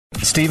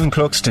Stephen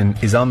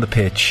Cluxton is on the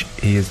pitch.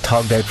 He is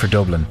togged out for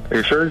Dublin. Are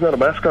you sure he's not a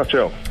mascot,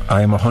 Joe?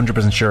 I am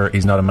 100% sure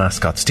he's not a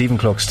mascot. Stephen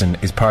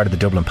Cluxton is part of the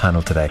Dublin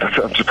panel today.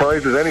 I'm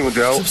surprised as anyone,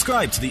 Joe.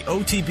 Subscribe to the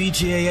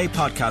OTBGAA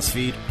podcast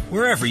feed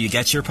wherever you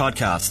get your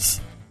podcasts.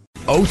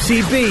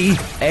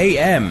 OTB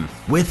AM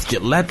with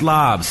Gillette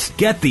Labs.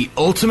 Get the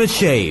ultimate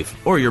shave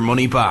or your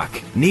money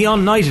back.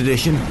 Neon Night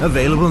Edition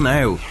available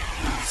now.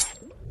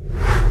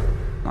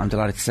 I'm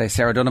delighted to say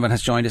Sarah Donovan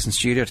has joined us in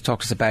studio to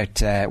talk to us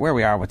about where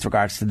we are with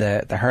regards to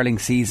the hurling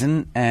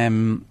season.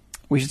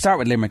 We should start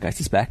with Limerick, I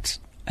suspect,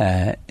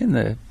 in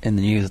the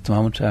news at the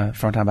moment,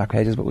 front and back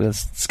pages, but we'll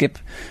skip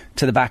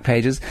to the back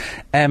pages.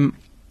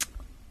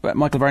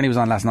 Michael Burney was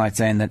on last night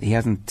saying that he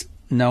hasn't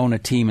known a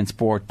team in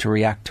sport to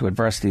react to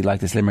adversity like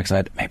this Limerick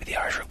side. Maybe the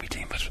Irish rugby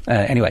team, but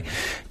anyway,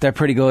 they're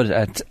pretty good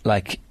at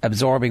like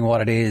absorbing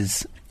what it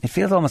is. It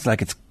feels almost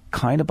like it's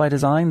kind of by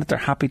design, that they're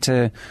happy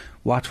to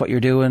watch what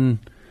you're doing.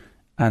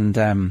 And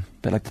a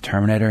bit like the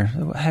Terminator.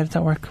 How did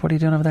that work? What are you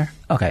doing over there?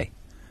 Okay.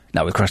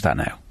 No, we'll crush that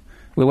now.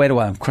 We'll wait a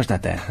while and crush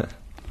that then.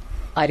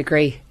 I'd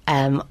agree.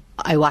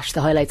 I watched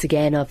the highlights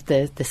again of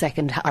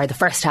the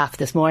first half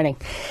this morning,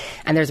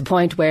 and there's a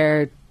point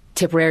where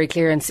Tipperary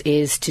clearance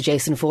is to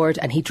Jason Ford,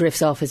 and he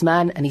drifts off his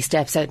man and he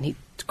steps out and he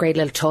great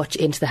little touch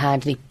into the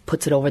hand and he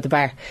puts it over the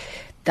bar.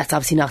 That's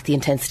obviously not the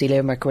intensity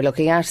Limerick we're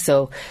looking at.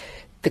 So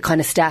the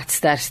kind of stats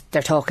that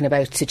they're talking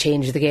about to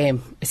change the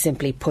game is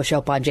simply push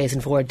up on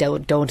Jason Ford.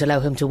 Don't allow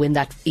him to win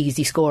that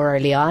easy score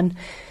early on.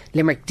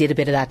 Limerick did a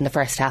bit of that in the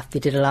first half. They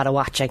did a lot of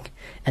watching,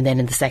 and then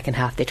in the second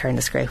half they turned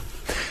the screw.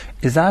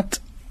 Is that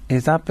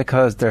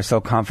because they're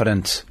so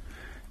confident,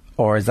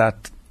 or is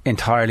that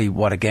entirely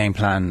what a game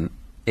plan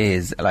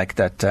is? Like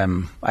that?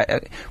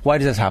 Why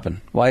does this happen?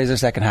 Why is their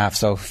second half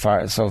so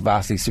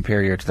vastly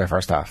superior to their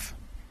first half?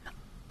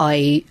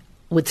 I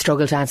would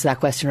struggle to answer that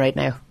question right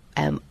now.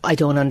 I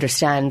don't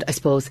understand. I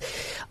suppose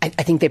I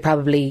think they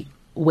probably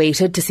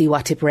waited to see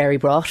what Tipperary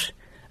brought,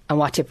 and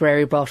what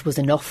Tipperary brought was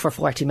enough for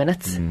 40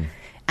 minutes,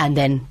 and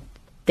then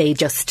they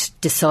just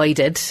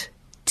decided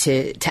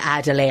to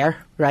add a layer,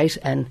 right?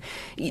 And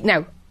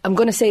now I'm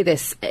going to say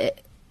this: the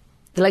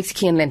likes of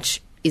Cian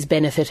Lynch is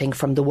benefiting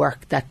from the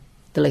work that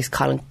the likes of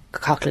Colin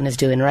Coughlin is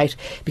doing, right?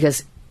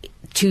 Because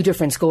two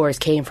different scores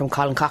came from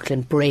Colin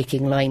Coughlin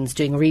breaking lines,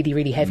 doing really,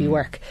 really heavy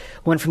work.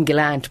 One from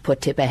Gillan to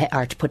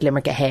put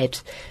Limerick ahead,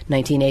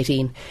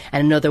 1918,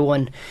 and another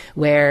one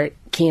where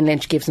Cian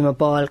Lynch gives him a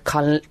ball,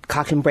 Colin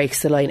Coughlin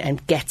breaks the line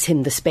and gets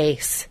him the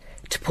space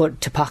to put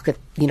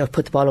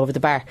the ball over the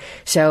bar.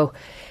 So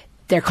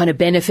they're kind of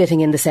benefiting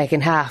in the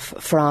second half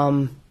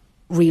from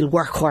real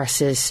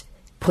workhorses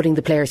putting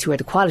the players who are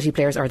the quality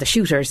players or the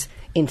shooters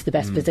into the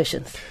best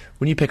positions.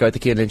 When you pick out the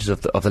Cian Lynches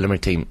of the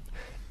Limerick team,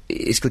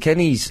 is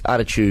Kilkenny's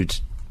attitude,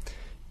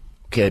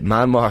 okay,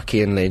 man mark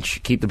Cian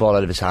Lynch, keep the ball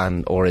out of his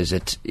hand, or is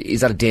that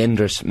a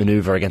dangerous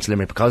manoeuvre against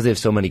Limerick because they have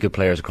so many good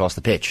players across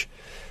the pitch?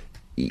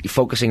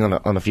 Focusing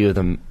on a few of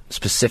them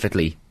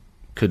specifically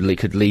could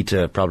lead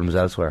to problems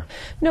elsewhere.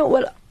 No,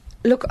 well,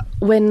 look,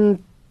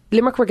 when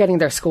Limerick were getting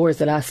their scores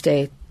the last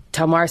day,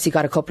 Tom Morrissey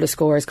got a couple of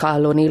scores,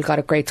 Cathal O'Neill got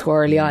a great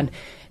score early on.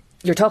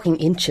 You're talking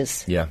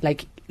inches. Yeah.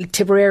 Like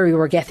Tipperary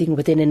were getting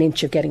within an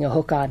inch of getting a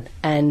hook on,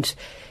 and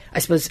I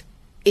suppose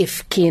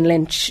if Cian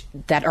Lynch,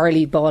 that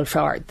early ball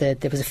there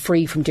was a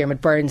free from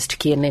Dermot Burns to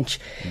Cian Lynch,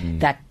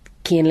 that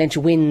Cian Lynch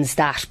wins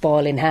that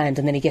ball in hand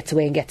and then he gets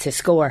away and gets his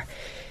score.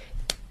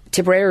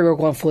 Tipperary were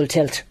going full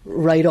tilt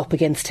right up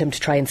against him to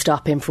try and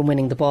stop him from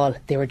winning the ball.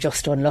 They were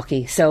just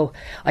unlucky. So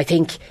I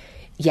think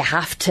you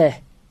have to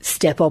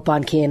step up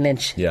on Cian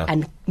Lynch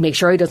and make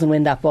sure he doesn't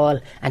win that ball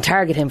and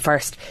target him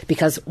first,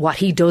 because what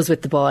he does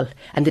with the ball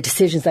and the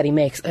decisions that he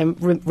makes.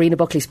 Rena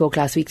Buckley spoke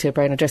last week to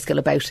Brian O'Driscoll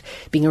about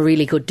being a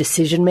really good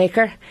decision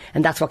maker,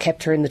 and that's what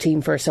kept her in the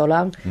team for so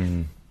long.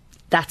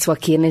 That's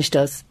what Cian Lynch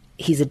does.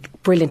 He's a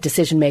brilliant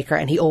decision maker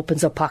and he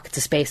opens up pockets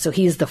of space, so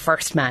he's the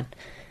first man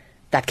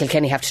that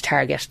Kilkenny have to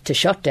target to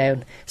shut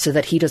down so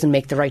that he doesn't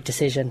make the right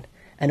decision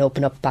and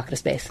open up a pocket of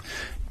space.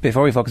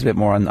 Before we focus a bit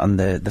more on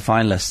the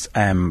finalists,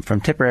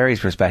 from Tipperary's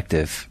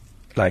perspective,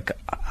 like,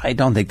 I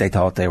don't think they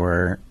thought they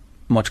were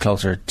much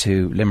closer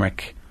to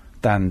Limerick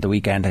than the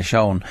weekend has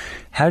shown.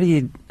 How do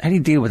you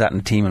deal with that in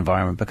a team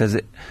environment? Because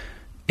it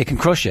can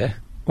crush you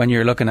when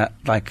you're looking at,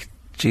 like,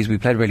 geez, we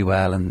played really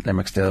well and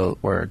Limerick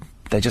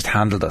they just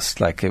handled us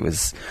like it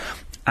was,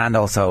 and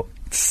also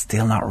it's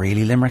still not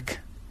really Limerick.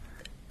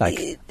 Like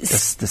the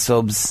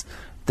subs,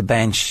 the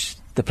bench,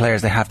 the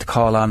players they have to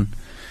call on.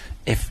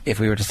 If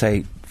we were to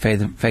say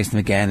face them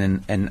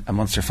again in a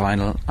Munster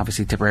final,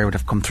 obviously Tipperary would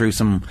have come through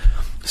some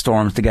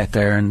storms to get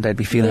there and they'd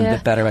be feeling a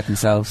bit better about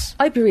themselves.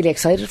 I'd be really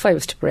excited if I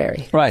was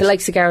Tipperary. Right. The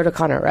likes of Garrett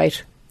O'Connor,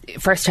 right?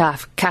 First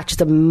half, catches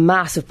a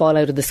massive ball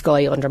out of the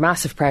sky under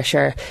massive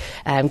pressure,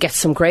 gets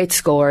some great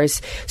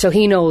scores. So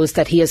he knows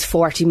that he has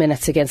 40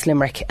 minutes against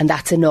Limerick and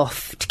that's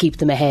enough to keep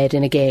them ahead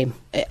in a game,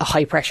 a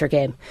high pressure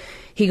game.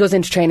 He goes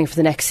into training for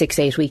the next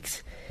 6-8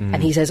 weeks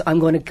and he says, I'm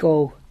going to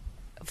go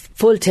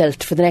full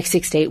tilt for the next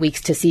 6 to 8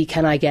 weeks to see,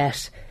 can I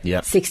get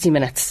 60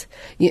 minutes?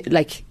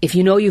 If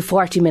you know you've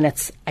 40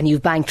 minutes and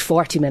you've banked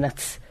 40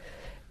 minutes,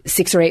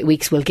 6 or 8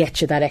 weeks will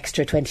get you that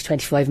extra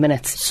 20-25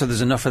 minutes. So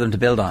there's enough for them to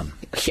build on.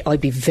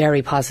 I'd be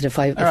very positive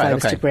if I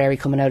was Tipperary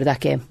coming out of that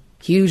game.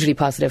 Hugely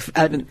positive.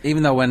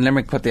 Even though when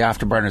Limerick put the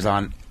afterburners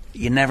on,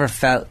 you never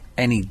felt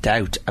any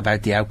doubt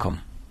about the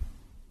outcome.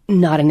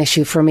 Not an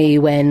issue for me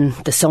when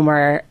the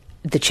summer,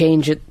 the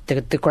change at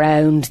the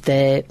ground,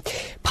 the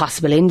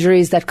possible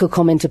injuries that could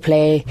come into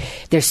play.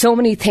 There's so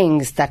many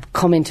things that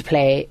come into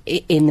play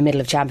in the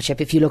middle of championship.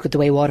 If you look at the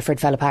way Waterford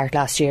fell apart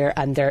last year,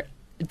 and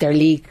their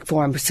league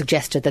form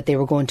suggested that they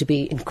were going to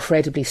be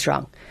incredibly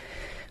strong.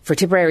 For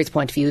Tipperary's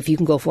point of view, if you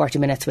can go 40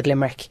 minutes with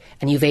Limerick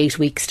and you've 8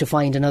 weeks to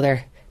find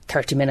another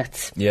 30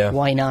 minutes,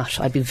 why not?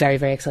 I'd be very,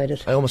 very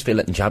excited. I almost feel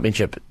that in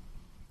championship,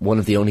 one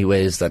of the only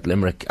ways that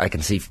Limerick, I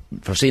can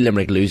foresee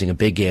Limerick losing a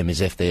big game is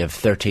if they have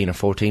 13 or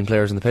 14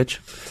 players on the pitch.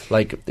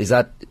 Like, is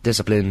that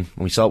discipline?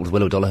 We saw it with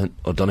Will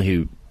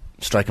O'Donoghue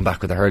striking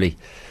back with a hurley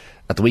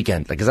at the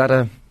weekend. Like, is that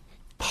a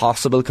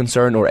possible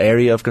concern or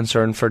area of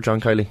concern for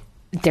John Kiley?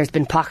 There's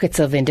been pockets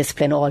of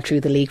indiscipline all through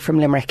the league from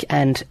Limerick,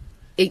 and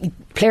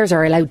players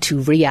are allowed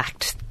to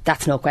react,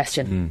 that's no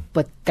question,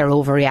 but they're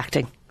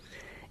overreacting.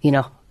 You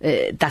know,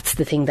 that's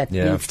the thing that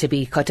needs to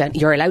be cut down.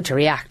 You're allowed to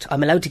react.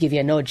 I'm allowed to give you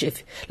a nudge.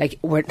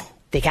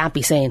 They can't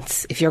be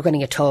saints. If you're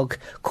getting a tug,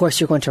 of course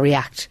you're going to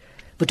react,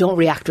 but don't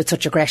react with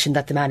such aggression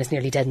that the man is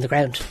nearly dead in the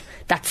ground.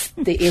 That's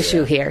the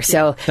issue here.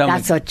 So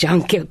that's what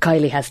John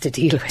Kiley has to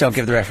deal with. Don't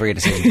give the referee a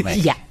decision to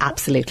make. Yeah,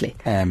 absolutely.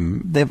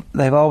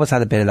 They've always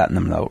had a bit of that in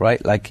them, though,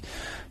 right? Like,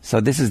 so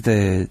this is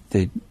the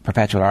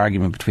perpetual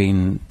argument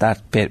between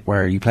that bit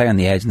where you play on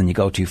the edge and then you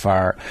go too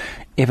far.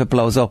 If it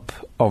blows up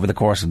over the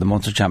course of the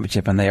Munster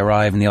Championship and they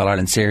arrive in the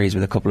All-Ireland Series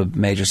with a couple of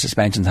major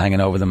suspensions hanging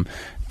over them,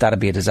 that'd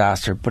be a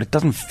disaster. But it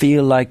doesn't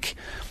feel like...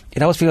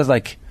 It always feels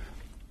like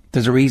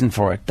there's a reason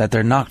for it, that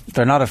they're not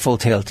at full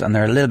tilt, and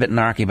they're a little bit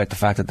narky about the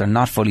fact that they're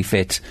not fully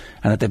fit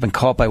and that they've been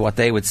caught by what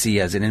they would see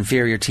as an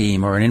inferior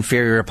team or an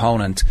inferior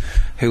opponent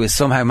who is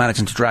somehow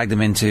managing to drag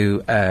them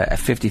into a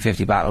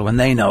 50-50 battle when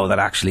they know that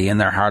actually in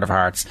their heart of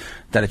hearts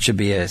that it should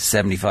be a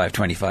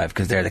 75-25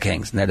 because they're the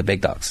kings and they're the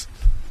big dogs.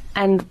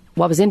 And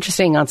what was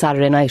interesting on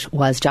Saturday night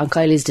was John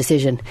Kiley's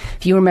decision.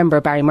 If you remember,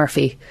 Barry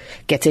Murphy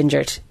gets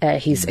injured.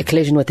 He's a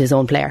collision with his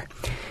own player.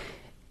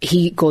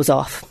 He goes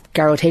off.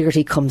 Garrett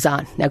Haggerty comes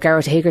on. Now,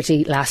 Garrett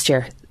Haggerty last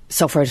year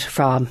suffered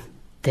from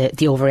the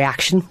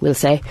overreaction, we'll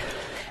say.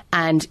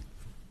 And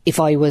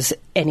if I was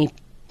any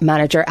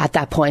manager at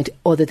that point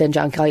other than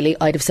John Kiley,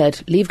 I'd have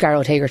said, leave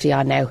Garrett Haggerty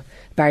on now.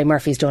 Barry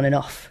Murphy's done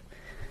enough.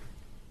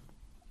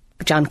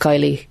 John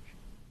Kiley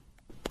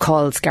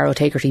calls Garrett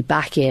Haggerty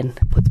back in,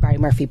 puts Barry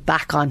Murphy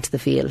back onto the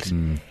field.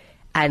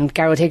 And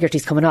Garrett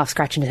Haggerty's coming off,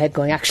 scratching his head,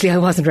 going, actually, I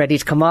wasn't ready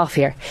to come off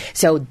here.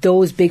 So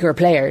those bigger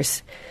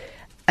players,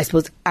 I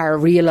suppose, are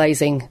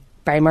realising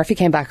Barry Murphy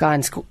came back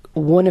on,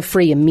 won a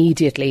free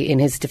immediately in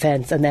his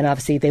defence, and then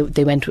obviously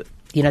they went,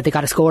 they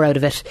got a score out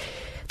of it.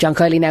 John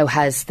Kiley now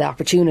has the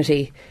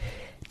opportunity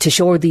to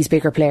show these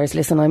bigger players,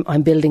 listen,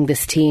 I'm building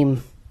this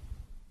team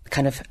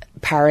kind of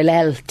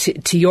parallel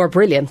to your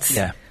brilliance.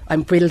 Yeah.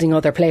 I'm building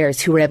other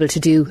players who are able to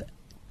do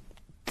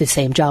the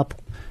same job.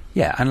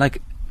 Yeah, and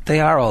like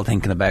they are all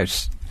thinking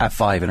about at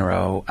 5 in a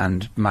row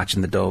and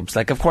matching the dubs.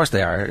 Like, of course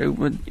they are.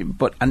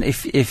 But and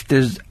if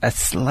there's a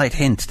slight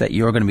hint that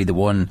you're going to be the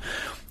one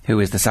who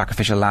is the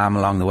sacrificial lamb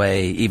along the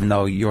way, even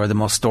though you're the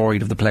most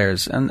storied of the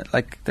players, and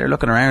like they're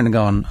looking around and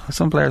going,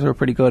 some players who are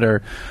pretty good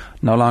are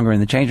no longer in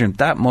the change room,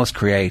 that must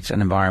create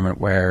an environment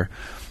where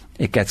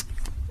it gets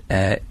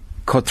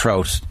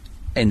cutthroat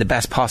in the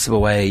best possible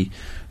way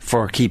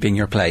for keeping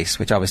your place,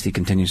 which obviously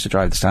continues to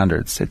drive the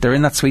standards. They're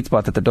in that sweet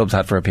spot that the Dubs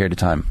had for a period of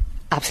time.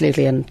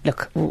 Absolutely, and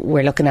look,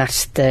 we're looking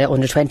at the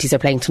under-20s are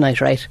playing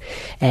tonight, right?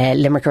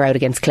 Limerick are out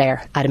against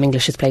Clare. Adam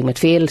English is playing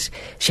midfield.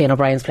 Shane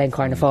O'Brien's playing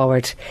corner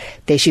forward.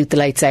 They shoot the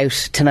lights out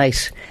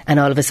tonight, and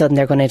all of a sudden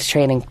they're going into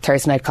training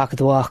Thursday night, cock of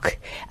the walk,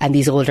 and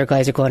these older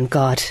guys are going,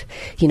 God,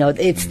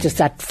 it's just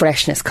that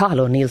freshness.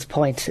 Cathal O'Neill's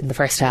point in the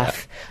first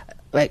half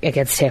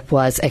against Tip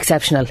was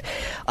exceptional.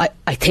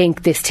 I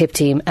think this Tip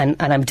team, and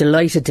I'm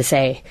delighted to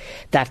say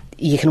that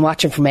you can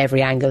watch them from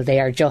every angle. They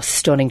are just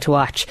stunning to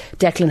watch.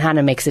 Declan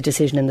Hannon makes a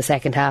decision in the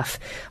second half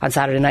on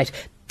Saturday night.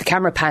 The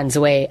camera pans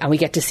away and we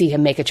get to see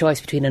him make a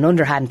choice between an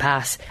underhand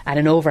pass and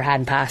an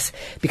overhand pass,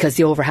 because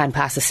the overhand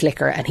pass is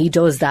slicker, and he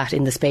does that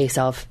in the space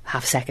of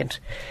half a second.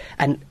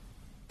 And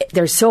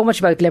there's so much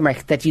about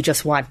Limerick that you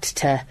just want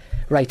to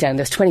write down.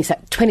 There's 20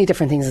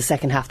 different things in the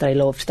second half that I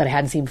loved that I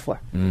hadn't seen before.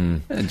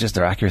 Just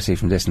their accuracy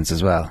from distance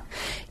as well.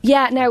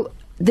 Yeah, now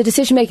the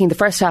decision making the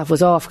first half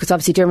was off because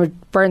obviously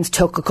Dermot Burns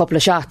took a couple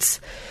of shots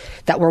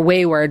that were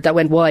wayward, that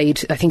went wide.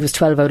 I think it was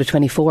 12 out of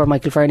 24.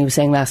 Michael Fernie was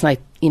saying last night,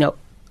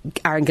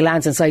 Aaron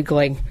Gillan's inside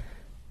going,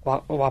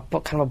 what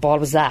kind of a ball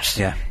was that?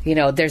 Yeah.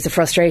 There's a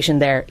frustration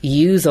there.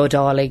 Use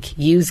O'Dowlig,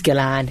 use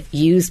Gillan,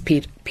 use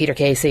Peter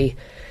Casey.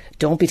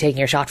 Don't be taking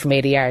your shot from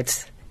 80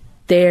 yards.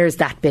 There's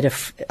that bit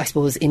of, I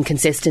suppose,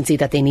 inconsistency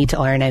that they need to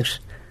iron out.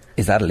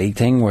 Is that a league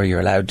thing where you're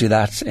allowed to do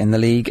that in the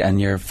league and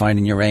you're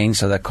finding your range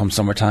so that come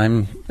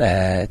summertime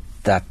that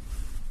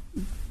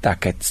that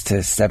gets to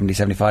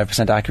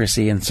 70-75%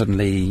 accuracy and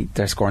suddenly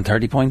they're scoring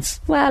 30 points?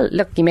 Well,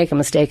 look, you make a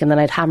mistake and then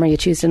I'd hammer you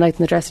Tuesday night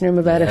in the dressing room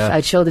about it.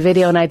 I'd show the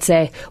video and I'd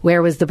say,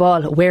 where was the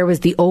ball? Where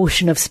was the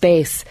ocean of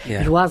space?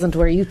 It wasn't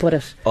where you put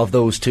it. Of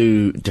those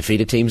two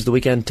defeated teams the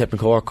weekend, Tip and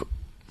Cork,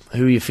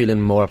 who are you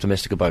feeling more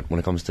optimistic about when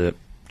it comes to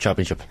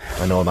Championship?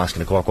 I know I'm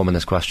asking a Cork woman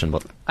this question,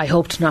 but I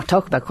hope to not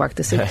talk about Cork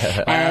this week.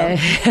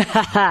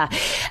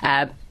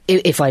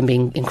 If I'm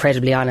being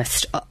incredibly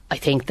honest, I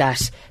think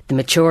that the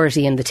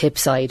maturity in the Tip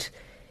side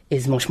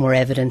is much more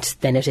evident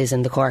than it is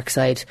in the Cork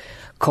side.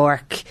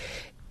 Cork,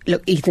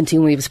 look, Ethan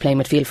Toomey was playing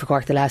midfield for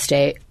Cork the last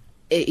day.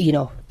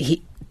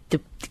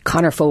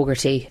 Conor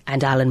Fogarty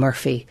and Alan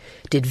Murphy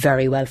did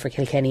very well for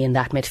Kilkenny in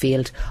that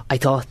midfield. I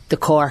thought the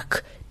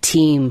Cork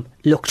team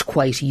looked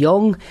quite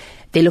young.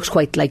 They looked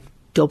quite like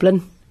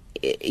Dublin.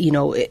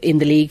 In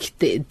the league,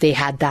 they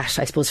had that,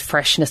 I suppose,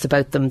 freshness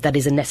about them that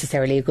isn't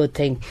necessarily a good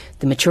thing.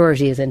 The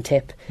maturity is in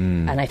Tip,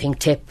 and I think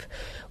Tip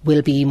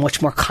will be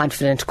much more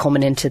confident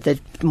coming into the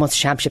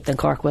Munster Championship than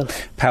Cork will.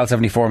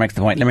 Pal74 makes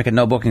the point. Limerick had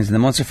no bookings in the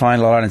Munster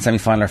final, All-Ireland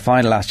semi-final or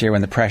final last year when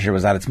the pressure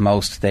was at its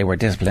most. They were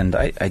disciplined.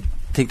 I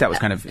think that was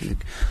kind of...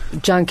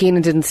 John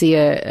Keenan didn't see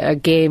a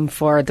game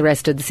for the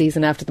rest of the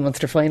season after the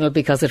Munster final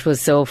because it was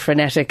so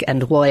frenetic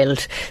and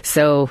wild.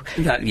 So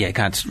you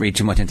can't read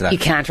too much into that. You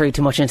can't read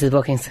too much into the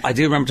bookings. I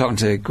do remember talking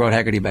to Grode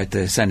Hegarty about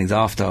the sendings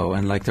off though,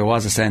 and there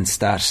was a sense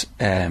that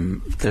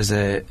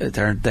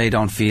they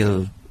don't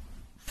feel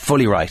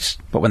fully right,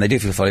 but when they do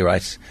feel fully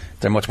right,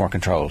 they're much more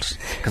controlled.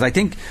 Because I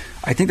think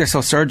they're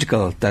so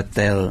surgical that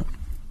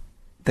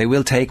they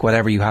will take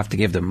whatever you have to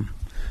give them,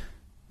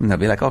 and they'll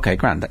be like, okay,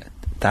 grand,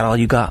 that all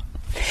you got?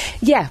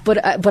 Yeah,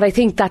 but I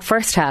think that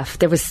first half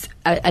there was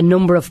a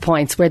number of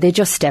points where they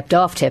just stepped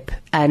off Tip,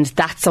 and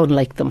that's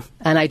unlike them.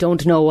 And I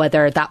don't know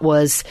whether that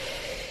was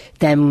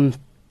them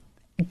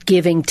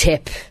giving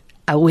Tip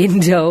a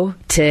window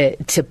to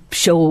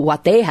show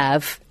what they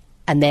have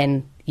and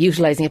then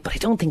utilising it. But I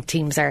don't think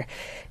teams are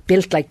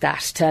built like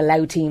that to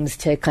allow teams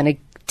to kind of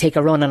take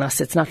a run on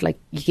us. It's not like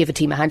you give a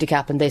team a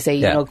handicap and they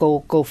say,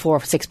 go 4 or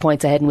 6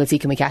 points ahead and we'll see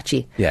can we catch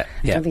you. I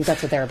don't think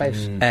that's what they're about.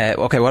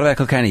 Okay, what about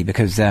Kilkenny?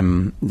 Because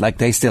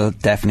they still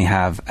definitely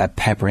have a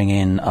peppering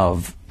in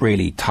of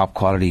really top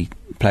quality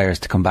players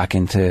to come back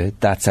into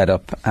that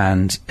setup.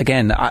 And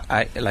again,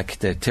 I like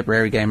the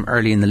Tipperary game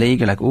early in the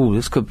league, you're like, oh,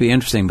 this could be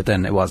interesting, but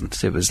then it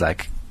wasn't. It was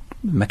like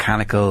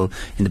mechanical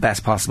in the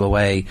best possible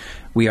way.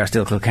 We are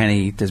still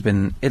Kilkenny.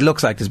 It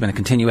looks like there's been a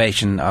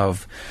continuation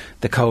of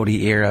the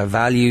Cody era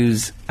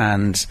values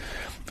and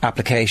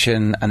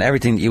application and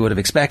everything that you would have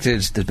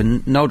expected. There's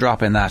been no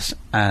drop in that,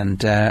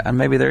 and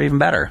maybe they're even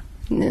better.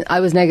 I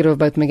was negative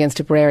about them against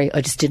Tipperary.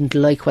 I just didn't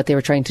like what they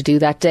were trying to do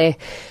that day.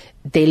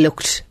 They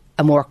looked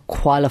a more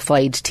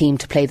qualified team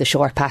to play the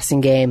short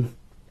passing game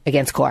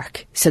against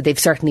Cork, so they've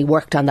certainly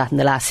worked on that in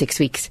the last 6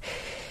 weeks.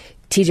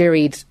 TJ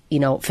Reid,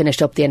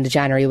 finished up the end of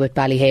January with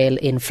Ballyhale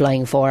in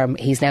flying form.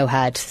 He's now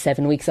had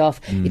 7 weeks off.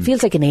 It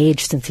feels like an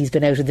age since he's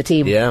been out of the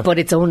team, but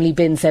it's only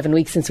been 7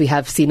 weeks since we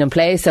have seen him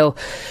play, so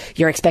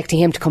you're expecting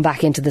him to come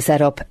back into the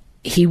setup.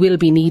 He will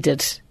be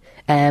needed.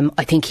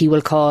 I think he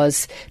will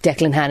cause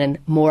Declan Hannon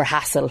more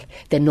hassle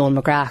than Noel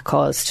McGrath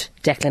caused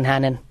Declan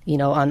Hannon,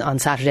 on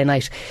Saturday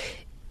night.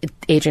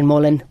 Adrian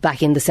Mullen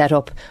back in the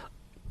setup.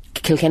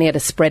 Kilkenny had a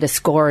spread of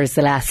scores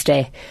the last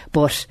day,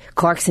 but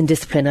Cork's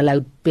indiscipline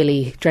allowed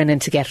Billy Drennan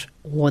to get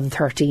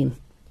 113.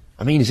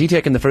 I mean, is he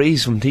taking the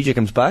freeze when TJ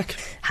comes back?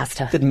 Has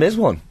to. Didn't miss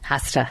one.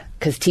 Has to,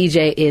 because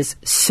TJ is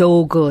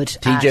so good.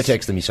 TJ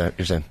takes them,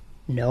 you're saying?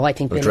 No, I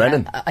think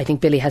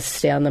Billy has to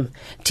stay on them.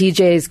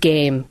 TJ's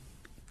game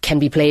can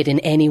be played in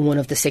any one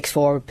of the 6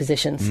 forward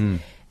positions.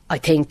 I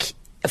think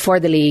for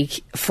the league,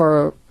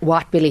 for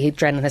what Billy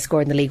Drennan has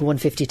scored in the league,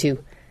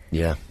 152.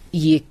 Yeah.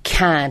 You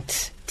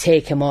can't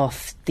take him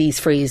off these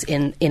frees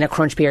in a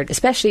crunch period,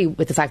 especially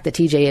with the fact that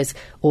TJ is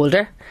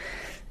older.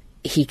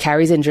 He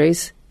carries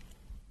injuries.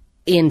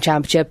 In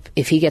Championship,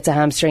 if he gets a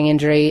hamstring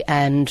injury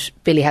and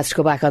Billy has to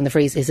go back on the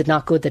frees, is it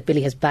not good that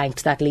Billy has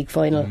banked that league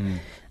final,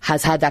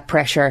 has had that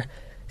pressure,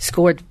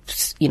 scored,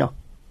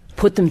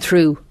 put them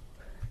through?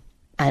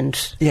 And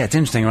yeah, it's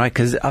interesting, right?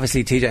 Because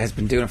obviously TJ has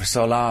been doing it for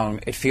so long.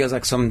 It feels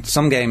like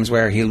some games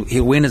where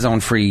he'll win his own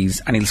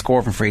frees and he'll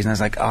score from frees, and it's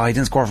like, oh, he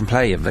didn't score from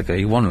play. Like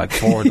he won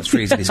 4 of those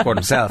frees and he scored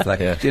himself. The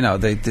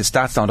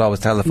stats don't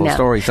always tell the full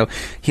story. So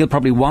he'll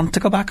probably want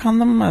to go back on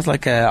them as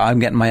I'm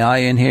getting my eye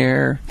in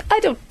here. I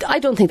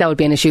don't think that would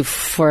be an issue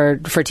for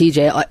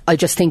TJ. I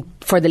just think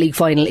for the league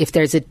final, if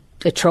there's a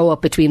throw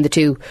up between the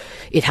two,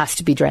 it has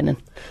to be Drennan.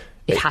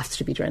 It has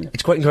to be Drennan.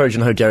 It's quite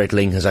encouraging how Derek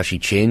Ling has actually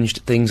changed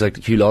things. Like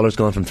Hugh Lawler's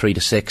gone from 3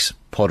 to 6,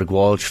 Padraig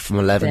Walsh from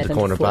 11 to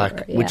corner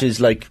back, which is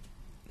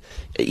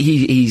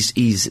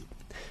he's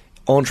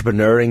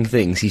entrepreneuring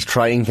things. He's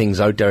trying things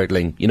out, Derek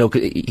Ling.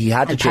 He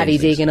had to change Paddy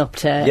things. Deegan up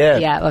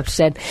to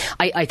 10.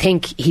 I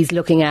think he's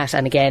looking at,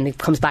 and again it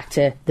comes back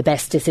to the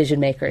best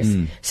decision makers.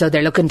 So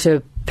they're looking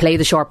to play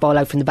the short ball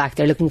out from the back.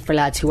 They're looking for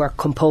lads who are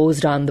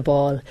composed on the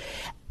ball.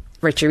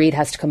 Richie Reid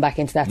has to come back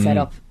into that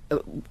setup.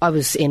 I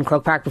was in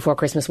Croke Park before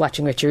Christmas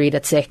watching Richie Reid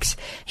at 6.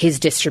 His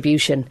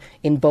distribution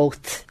in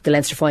both the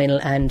Leinster final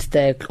and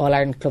the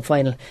All-Ireland Club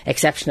final,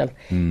 exceptional.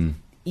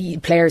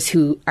 Players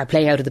who are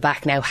playing out of the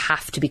back now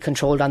have to be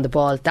controlled on the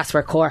ball. That's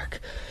where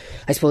Cork,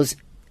 I suppose,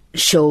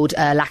 showed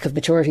a lack of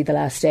maturity the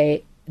last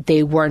day.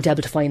 They weren't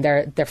able to find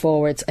their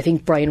forwards. I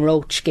think Brian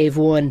Roach gave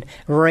one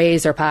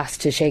razor pass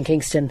to Shane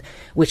Kingston,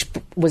 which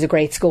was a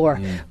great score,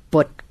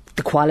 but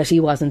the quality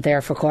wasn't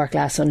there for Cork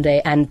last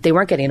Sunday, and they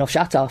weren't getting enough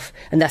shots off.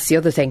 And that's the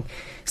other thing.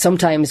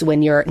 Sometimes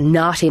when you're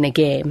not in a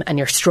game and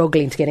you're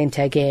struggling to get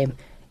into a game,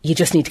 you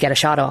just need to get a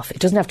shot off. It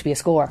doesn't have to be a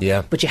score,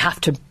 but you have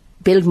to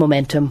build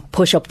momentum,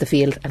 push up the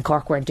field, and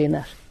Cork weren't doing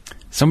that.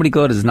 Somebody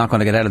good is not going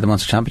to get out of the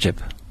Munster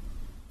Championship.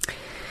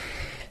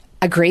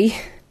 Agree.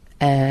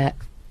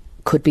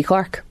 Could be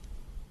Cork,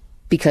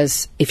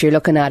 because if you're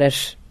looking at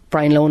it,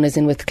 Brian Lohan is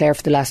in with Clare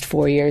for the last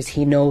 4 years.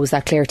 He knows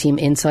that Clare team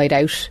inside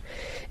out.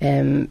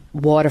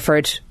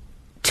 Waterford,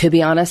 to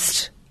be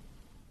honest,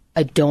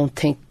 I don't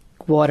think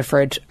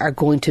Waterford are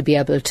going to be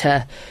able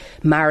to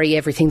marry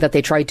everything that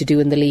they tried to do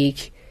in the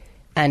league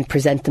and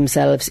present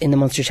themselves in the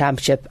Munster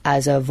Championship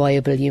as a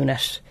viable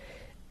unit.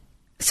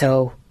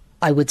 So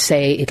I would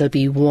say it'll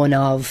be one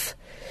of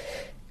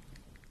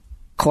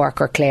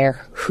Cork or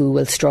Clare who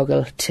will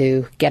struggle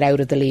to get out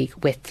of the league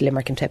with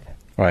Limerick and Tip.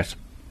 Right.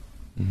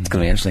 It's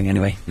going to be interesting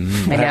anyway.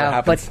 I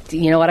know, but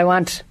you know what I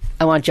want?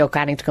 I want Joe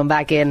Canning to come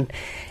back in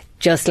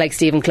just like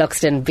Stephen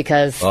Cluxton,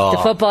 because the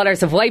footballers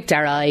have wiped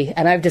our eye,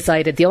 and I've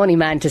decided the only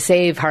man to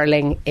save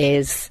hurling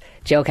is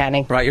Joe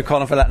Canning. Right, you're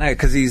calling for that now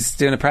because he's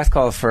doing a press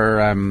call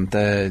for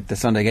the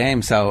Sunday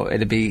game, so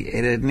it'd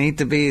need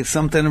to be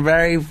something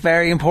very,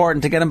 very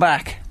important to get him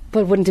back.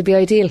 But wouldn't it be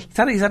ideal?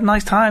 He's had a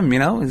nice time, you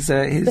know. He's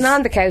been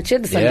on the couch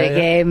at the Sunday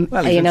game.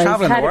 Well, he's been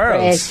travelling the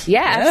world.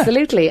 Yeah,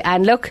 absolutely.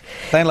 And look,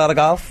 playing a lot of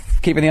golf,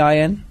 keeping the eye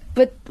in.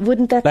 But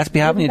wouldn't that, let's be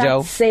having you,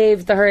 Joe,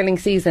 save the hurling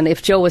season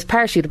if Joe was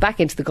parachuted back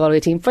into the Galway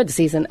team for the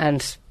season?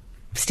 And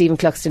Stephen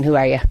Cluxton, who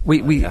are you?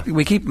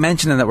 We keep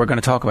mentioning that we're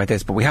going to talk about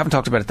this, but we haven't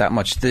talked about it that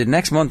much. The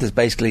next month is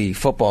basically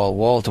football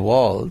wall to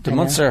wall. The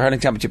Munster Hurling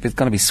Championship is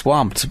going to be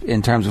swamped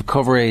in terms of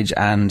coverage,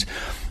 and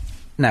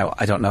now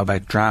I don't know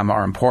about drama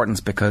or importance,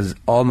 because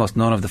almost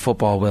none of the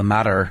football will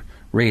matter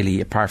really,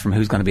 apart from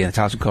who's going to be in the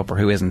Tailteann Cup or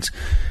who isn't,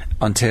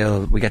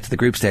 until we get to the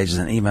group stages.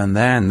 And even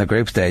then, the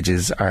group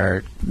stages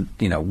are,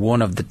 you know,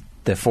 one of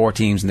the 4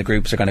 teams in the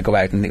groups are going to go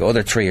out, and the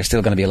other 3 are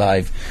still going to be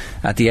alive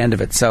at the end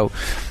of it. So,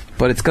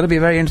 but it's going to be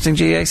a very interesting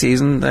GAA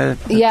season. I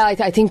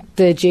think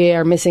the GAA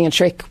are missing a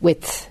trick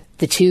with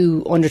the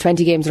 2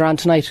 under-20 games that are on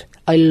tonight.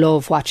 I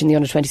love watching the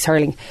under-20s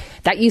hurling.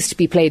 That used to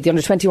be played, the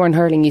under-21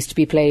 hurling used to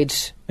be played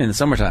in the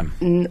summertime.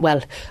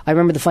 Well, I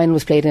remember the final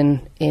was played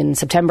in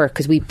September,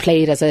 because we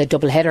played as a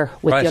double header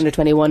with the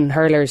under-21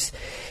 hurlers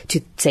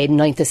to, say,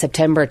 9th of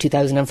September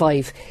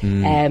 2005.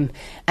 And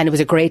it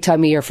was a great time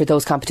of year for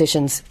those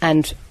competitions.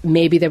 And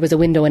maybe there was a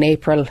window in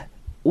April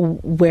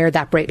where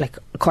that break, like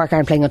Cork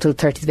aren't playing until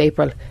the 30th of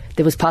April,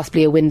 there was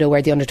possibly a window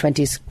where the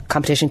under-20s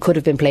competition could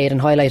have been played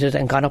and highlighted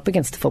and gone up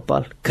against the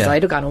football, because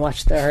I'd have gone and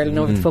watched the hurling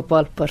over the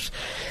football, but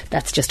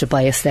that's just a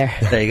bias there.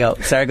 There you go.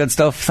 Sarah, good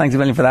stuff. Thanks a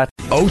million for that.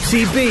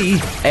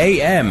 OTB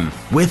AM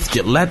with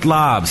Gillette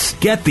Labs.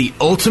 Get the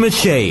ultimate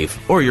shave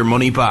or your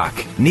money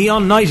back.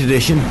 Neon Night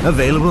Edition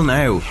available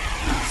now.